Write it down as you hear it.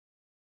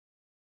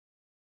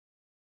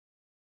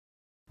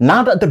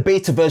Now that the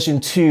beta version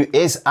 2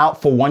 is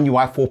out for One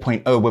UI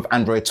 4.0 with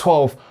Android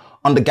 12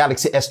 on the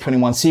Galaxy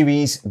S21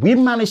 series, we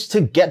managed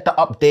to get the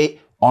update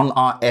on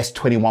our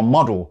S21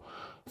 model,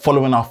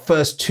 following our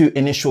first 2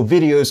 initial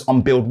videos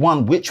on build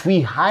 1, which we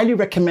highly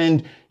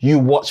recommend you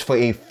watch for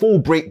a full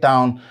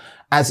breakdown,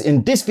 as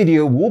in this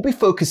video we'll be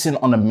focusing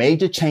on the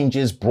major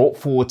changes brought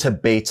forward to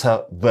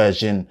beta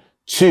version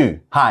 2.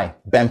 Hi,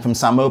 Ben from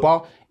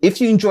SamMobile. If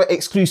you enjoy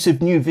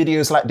exclusive new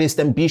videos like this,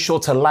 then be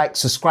sure to like,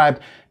 subscribe,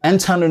 and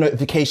turn on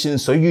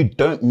notifications so you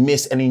don't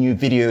miss any new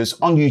videos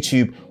on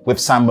YouTube with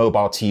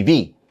SamMobile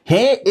TV.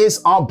 Here is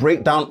our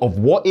breakdown of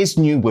what is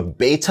new with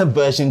beta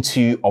version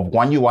 2 of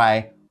One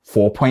UI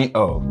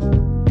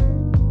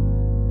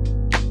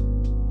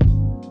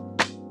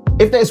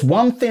 4.0. If there's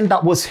one thing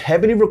that was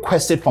heavily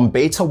requested from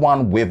beta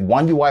 1 with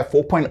One UI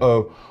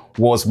 4.0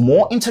 was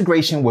more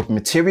integration with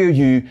Material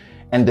You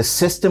and the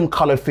system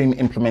color theme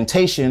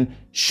implementation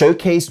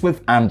showcased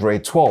with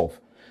Android 12.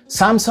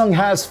 Samsung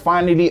has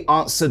finally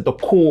answered the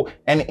call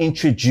and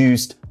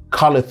introduced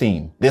color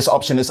theme. This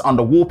option is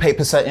under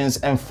wallpaper settings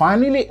and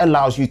finally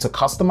allows you to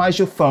customize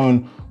your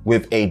phone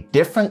with a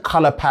different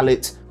color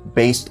palette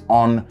based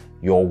on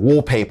your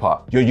wallpaper.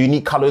 Your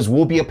unique colors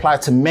will be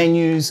applied to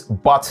menus,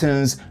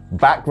 buttons,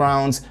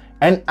 backgrounds,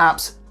 and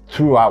apps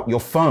throughout your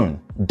phone.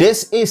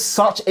 This is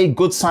such a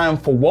good sign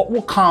for what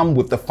will come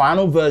with the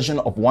final version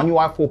of One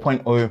UI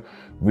 4.0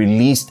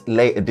 released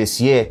later this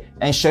year,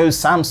 and shows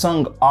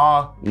Samsung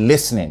are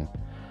listening.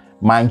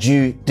 Mind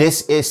you,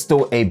 this is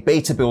still a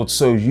beta build,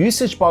 so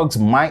usage bugs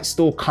might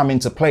still come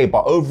into play,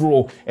 but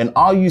overall in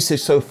our usage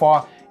so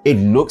far, it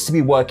looks to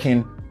be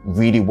working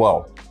really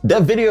well. The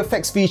video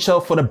effects feature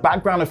for the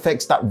background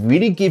effects that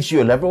really gives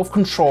you a level of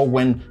control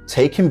when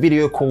taking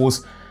video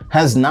calls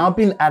has now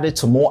been added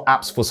to more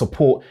apps for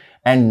support,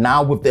 and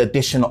now with the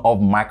addition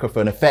of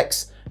microphone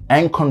effects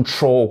and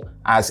control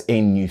as a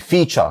new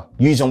feature.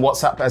 Using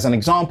WhatsApp as an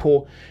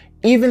example,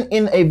 even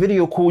in a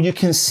video call, you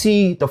can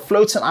see the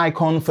floating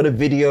icon for the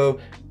video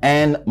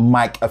and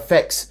mic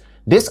effects.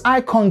 This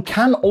icon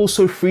can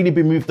also freely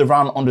be moved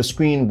around on the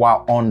screen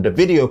while on the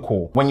video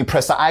call. When you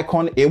press the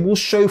icon, it will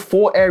show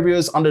 4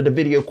 areas under the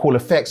video call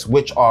effects,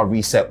 which are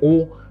reset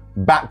all,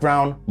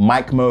 background,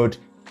 mic mode,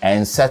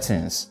 and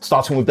settings.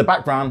 Starting with the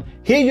background,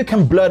 here you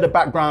can blur the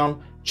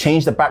background,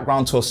 change the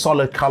background to a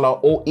solid color,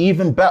 or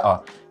even better,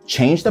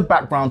 change the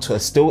background to a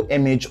still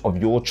image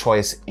of your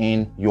choice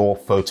in your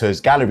photos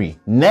gallery.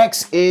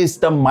 Next is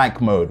the mic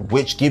mode,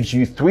 which gives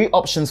you 3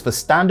 options for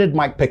standard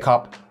mic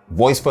pickup,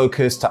 voice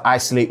focus to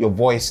isolate your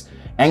voice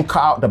and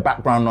cut out the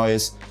background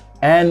noise,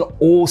 and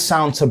all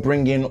sound to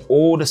bring in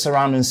all the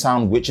surrounding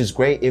sound, which is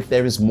great if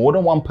there is more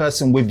than one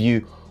person with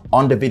you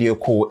on the video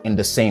call in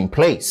the same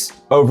place.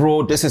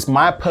 Overall, this is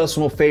my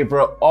personal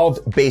favorite of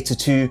beta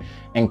 2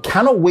 and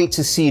cannot wait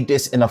to see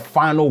this in a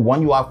final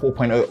One UI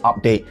 4.0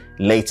 update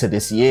later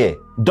this year.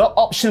 The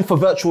option for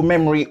virtual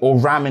memory, or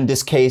RAM in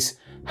this case,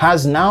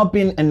 has now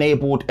been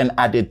enabled and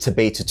added to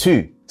beta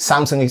 2.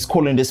 Samsung is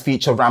calling this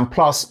feature RAM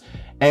Plus,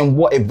 and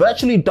what it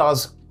virtually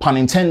does, pun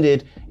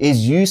intended,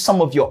 is use some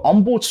of your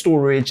onboard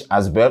storage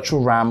as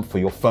virtual RAM for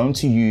your phone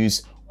to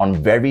use on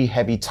very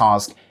heavy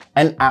tasks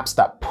and apps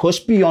that push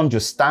beyond your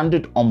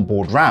standard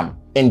onboard RAM.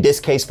 In this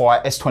case for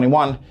our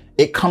S21,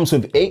 it comes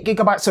with 8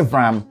 GB of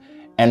RAM,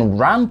 and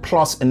RAM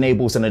Plus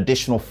enables an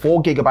additional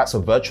 4 GB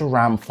of virtual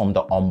RAM from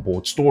the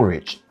onboard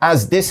storage.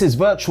 As this is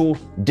virtual,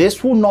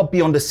 this will not be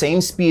on the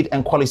same speed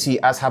and quality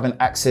as having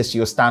access to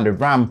your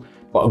standard RAM,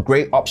 but a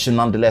great option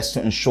nonetheless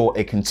to ensure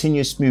a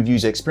continuous smooth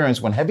user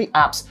experience when heavy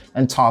apps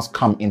and tasks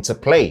come into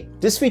play.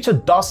 This feature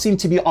does seem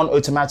to be on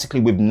automatically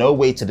with no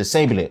way to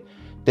disable it.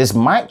 This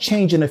might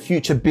change in a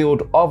future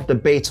build of the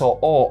beta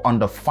or on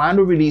the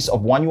final release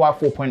of One UI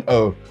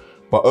 4.0,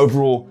 but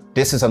overall,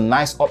 this is a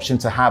nice option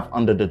to have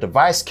under the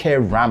device care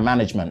RAM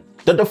management.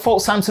 The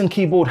default Samsung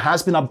keyboard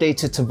has been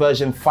updated to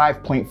version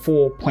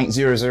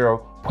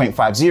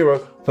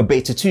 5.4.00.50 for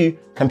beta 2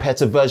 compared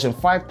to version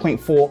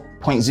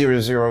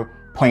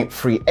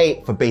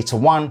 5.4.00.38 for beta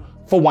 1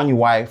 for One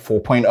UI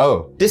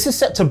 4.0. This is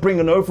set to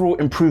bring an overall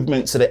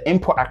improvement to the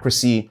input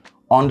accuracy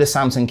on the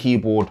Samsung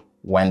keyboard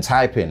when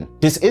typing.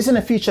 This isn't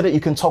a feature that you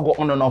can toggle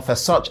on and off as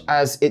such,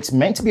 as it's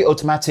meant to be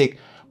automatic,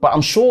 but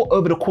I'm sure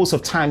over the course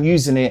of time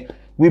using it,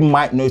 we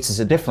might notice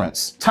a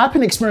difference.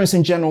 Typing experience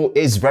in general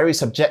is very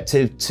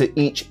subjective to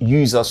each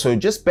user, so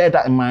just bear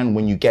that in mind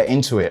when you get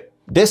into it.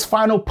 This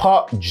final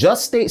part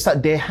just states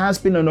that there has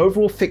been an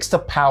overall fix to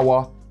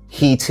power,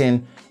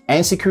 heating,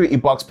 and security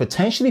bugs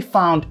potentially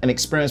found and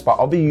experienced by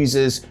other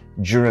users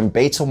during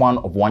beta 1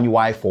 of One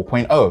UI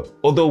 4.0.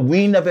 Although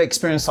we never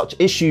experienced such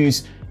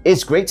issues,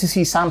 it's great to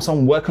see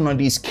Samsung working on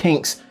these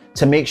kinks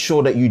to make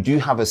sure that you do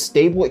have a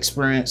stable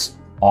experience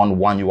on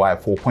One UI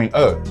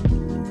 4.0.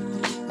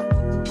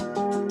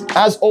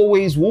 As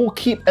always, we'll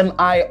keep an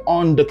eye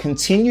on the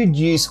continued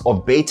use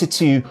of beta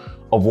 2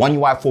 of One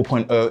UI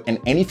 4.0 and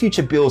any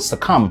future builds to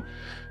come,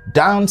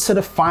 down to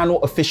the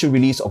final official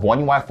release of One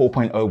UI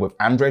 4.0 with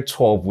Android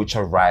 12, which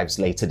arrives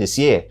later this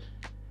year.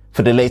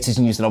 For the latest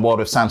news in the world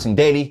of Samsung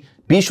Daily,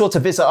 be sure to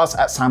visit us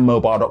at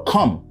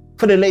SamMobile.com.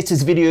 For the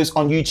latest videos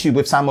on YouTube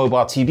with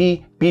SamMobile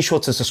TV, be sure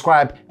to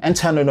subscribe and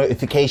turn on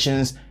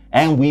notifications,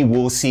 and we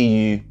will see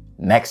you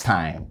next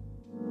time.